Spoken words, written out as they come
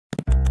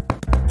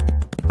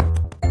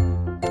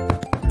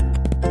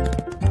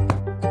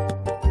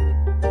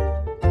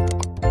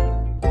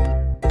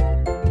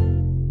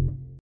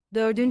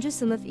4.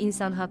 Sınıf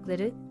İnsan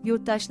Hakları,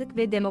 Yurttaşlık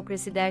ve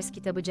Demokrasi Ders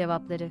Kitabı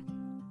Cevapları.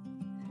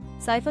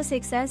 Sayfa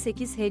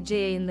 88 Hecce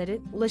Yayınları,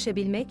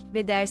 ulaşabilmek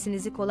ve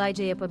dersinizi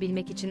kolayca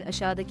yapabilmek için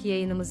aşağıdaki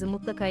yayınımızı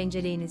mutlaka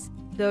inceleyiniz.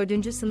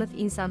 4. Sınıf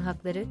İnsan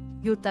Hakları,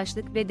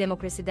 Yurttaşlık ve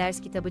Demokrasi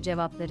Ders Kitabı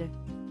Cevapları.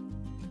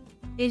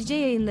 Hecce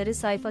Yayınları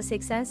sayfa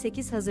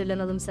 88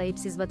 hazırlanalım.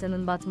 Sahipsiz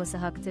vatanın batması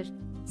haktır.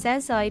 Sen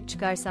sahip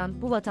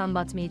çıkarsan bu vatan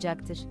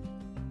batmayacaktır.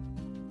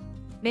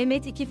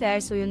 Mehmet İkif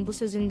Ersoy'un bu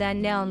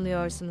sözünden ne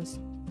anlıyorsunuz?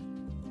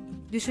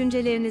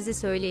 Düşüncelerinizi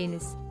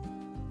söyleyiniz.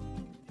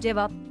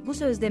 Cevap, bu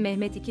sözde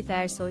Mehmet İkif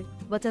Ersoy,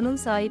 vatanın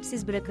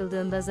sahipsiz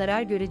bırakıldığında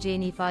zarar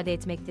göreceğini ifade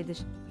etmektedir.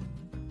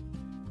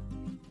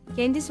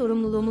 Kendi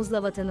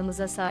sorumluluğumuzla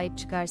vatanımıza sahip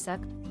çıkarsak,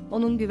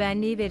 onun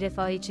güvenliği ve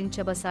refahı için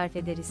çaba sarf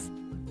ederiz.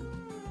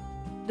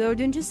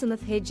 4.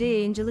 Sınıf Hecce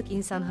Yayıncılık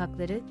İnsan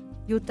Hakları,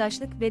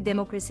 Yurttaşlık ve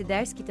Demokrasi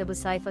Ders Kitabı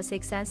sayfa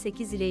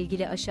 88 ile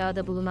ilgili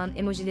aşağıda bulunan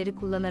emojileri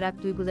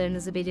kullanarak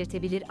duygularınızı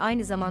belirtebilir,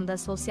 aynı zamanda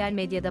sosyal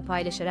medyada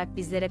paylaşarak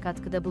bizlere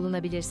katkıda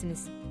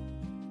bulunabilirsiniz.